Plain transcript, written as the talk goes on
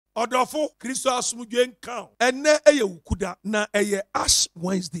Odofo Kristo asumdwe nkan. Ene eye wukuda na eye Ash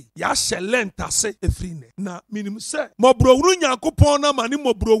Wednesday. Ya Lent ase efrine. Na minim se mobrowunu Nyankopon na mani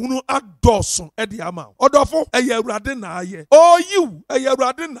mobrowunu adoso e de ama. Odofo eye Awurade na aye. Oh you eye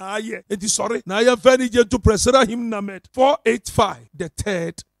Awurade na aye. Enti sorry. Na aye fani je to presera him namet 485 the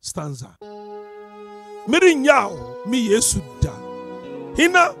third stanza. Miri nyao mi Yesu da.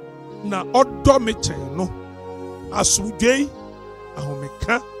 Hina na odo me chen no. Asumdwe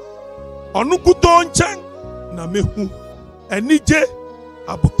ahomeka onukuto nchen na mehu enije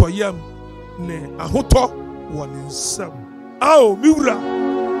abotoyam ne ahoto woni nsam ao miwura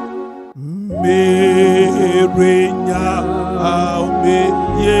merenya ao me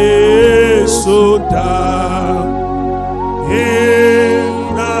Yesu da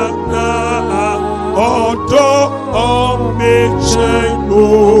na odo o me cheno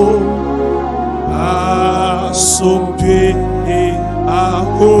asomdwe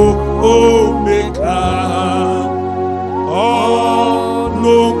omeka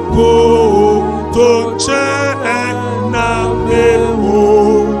onoko toche na mewo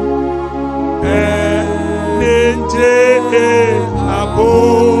enje abo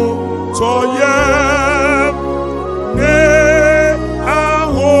toye ne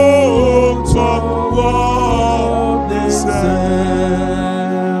aho towo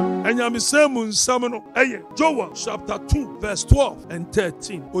Enyamisemu nsamno eye Joel chapter 2 verse 12 and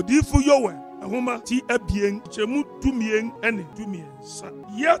 13. Odifu Yoel ahoma ti abien chemu dumien ene dumien sa.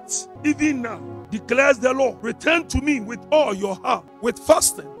 Yet even now declares the Lord, return to me with all your heart, with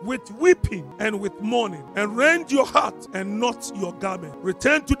fasting, with weeping, and with mourning, and rend your heart and not your garment.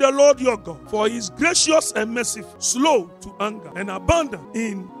 Return to the Lord your God, for he is gracious and merciful, slow to anger, and abundant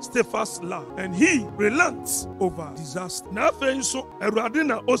in steadfast love, and he relents over disaster. Na fenso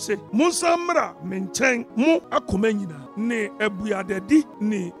eradina ose musamra menchen mu akomenyina ne ebuadedi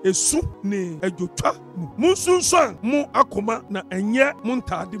ne esu ne ejotwa musunsan mu akoma na enye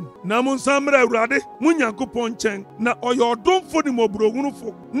muntadim na munsamra Awurade munyankopon chen na oyodomfo ni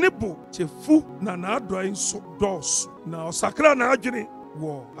mobrowunufo nibo chefu na adoi nso dos na osakra na adwene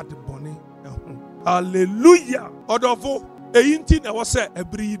wo adebone eho. Hallelujah. Odofo eyinti na wose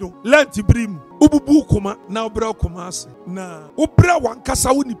ebri no Lent brim ububu koma na obra koma ase na obra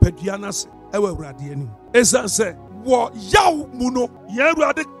wankasa wo nipadua na ase ewa Awurade anim esanse wo yaw mu no ya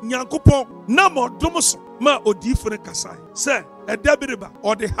Awurade nyankopon na modom so ma odifo ne kasai se edabiriba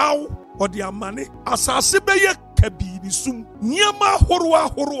ode haw ode amane asase beye kabini sum niama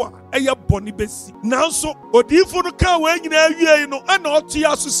horoa eye boni besi nanso odifo no ka wa nyina awie no ana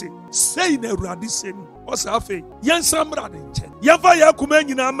otua so se sei na Awurade sem osafe yensamra de nche yeva yakuma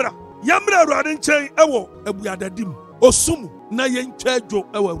nyina amra yamra Awurade nchen ewo abuadadim osum na yentwa adwo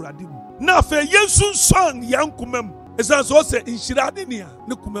ewo Awurade mu na afa yensunsan yankumam esanso se inshirade nia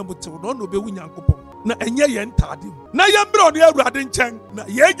ne kumam tew no no bewu nyankopon na enye ye ntade na yamra ono Awurade nchen na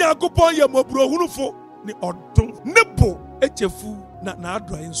ye nyankopon ye mobrohunufo ni odon nebo echefu na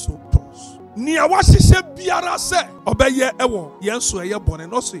adoi nso tos ni awahihye biara se obeye ewo yenso eye bone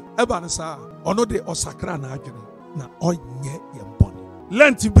no se eba ne sa ono de osakra na adwene na onye ye bone.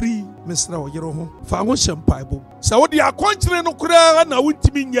 Lent bri mesra oyero ho fa ho hyempaibo sa wo de akonkyere no kura na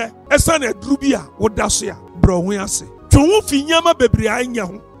wontimi nye esa na aduru bi a woda so ya bro ho ase twu fi nyama bebre anya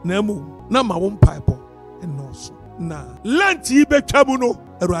ho na emu na ma wo mpaibo enoso na Lent yi betwa mu no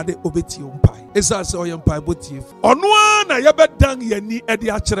Awurade obeti wo mpai esa se oye mpaibo tief ono na ye bedan yani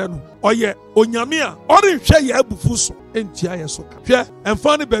ede akyere no oye onyame a orenhwe ye abufu so entia ye so ka hwe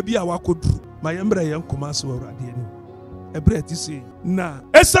emfa ne ba bi a wakoduru ma ye mra ye nkoma se Awurade ani ebre ti se na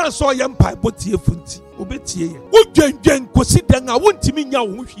esa so oye mpaibo tiefu nti obetie ye wodwendwen kosi dan a wontimi nya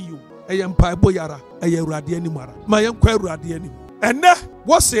wo hwi yo eye mpaibo yara eye Awurade ani mara ma ye nkwa Awurade ani ene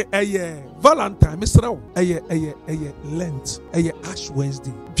wo se eye Valentine misrawo eye Lent eye Ash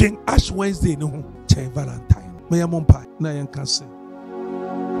Wednesday dwen Ash Wednesday ne ho che Valentine me ya mompa na ye nka se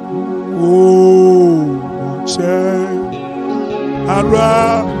oh che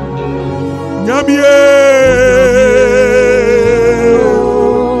ara nyamie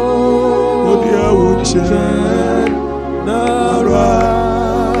odia wo che nara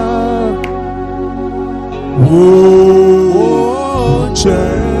oh che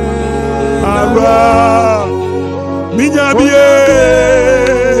ara minyabie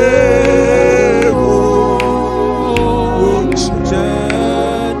oh che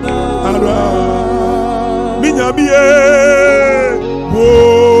ara minyabie oh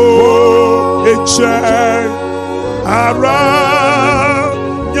eche ara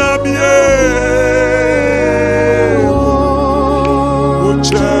nyabie oh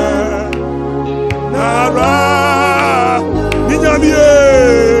che ara minyabie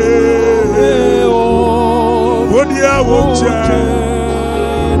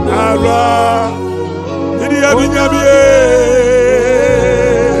Ara Media Binyabie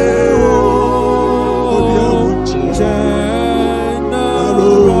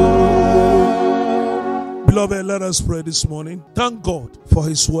Beloved, let us pray this morning. Thank God for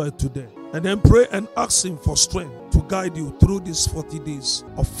His word today. And then pray and ask Him for strength to guide you through these 40 days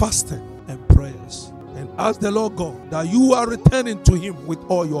of fasting and prayers. And ask the Lord God that you are returning to Him with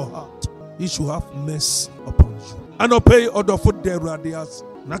all your heart. He should have mercy upon you. And obey other food there radias.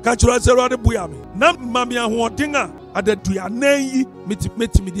 Nakachura zerade buyami. Na mami ahuotinga adeduya neyi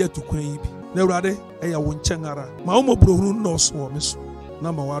meti media to kwen bi. Ne rade eya wonchengara. Ma umo brohunu nurse wo meso.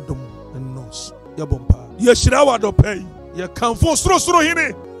 Na ma wadom and nurse. Ya bompa. Ye shira wado pay. Ye kanfo sro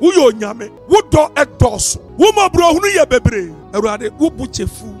hine. Uyo nyame. Wudo edoso. Umo brohunu ye bebre. Erade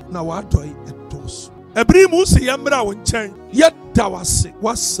ubuchefu na wado edoso. Ebri mu se yamra wonchen. Ye dawase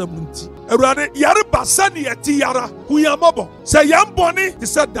wasamunti. Erade yare basani yeti yara huyamabo. Se yamboni ti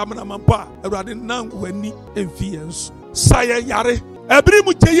se damna mampa. Erade nan weni emfi yenso. Saye yare.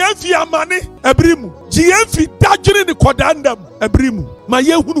 Ebrimu je yemfi amane. Ebrimu je yemfi dajiri ni kodandam. Ebrimu ma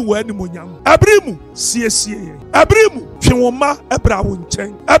yehunu weni monyam. Ebrimu siesie ye. Ebrimu twewoma ebra wo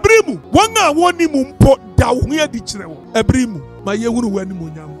nchen. Ebrimu wonga woni mu mpo da wo hu adi kire wo. Ebrimu ma yehunu weni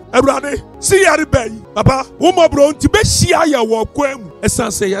monyam. Erade si yare bayi. Baba wo mobro nti be hia ya wo kwam.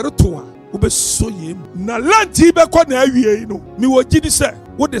 Esanse yare toa. Ubeso yem na lanti be ko na awie no mi wo gidi se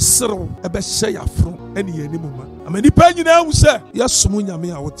wo de serew e be hye yafro ene ye animuma amani pa nyina hu se yesom nyame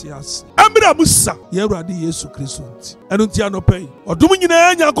a wote ase amra musa ye Awurade Yesu Kristo nti eno nti anopai odum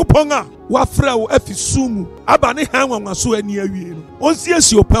nyina Nyankopon a wafra wo afisumu aba ne han wanwaso ani awie no onsi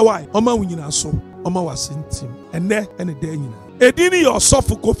esi opawai oma wo nyina so oma wasentim ene da nyina edini yo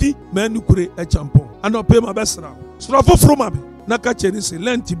sofo Kofi Manukure Akyeampong anopai ma besra srafo froma be Naka chenise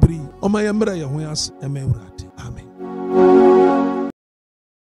lenti bri oma yamra ya hu yas eme Awurade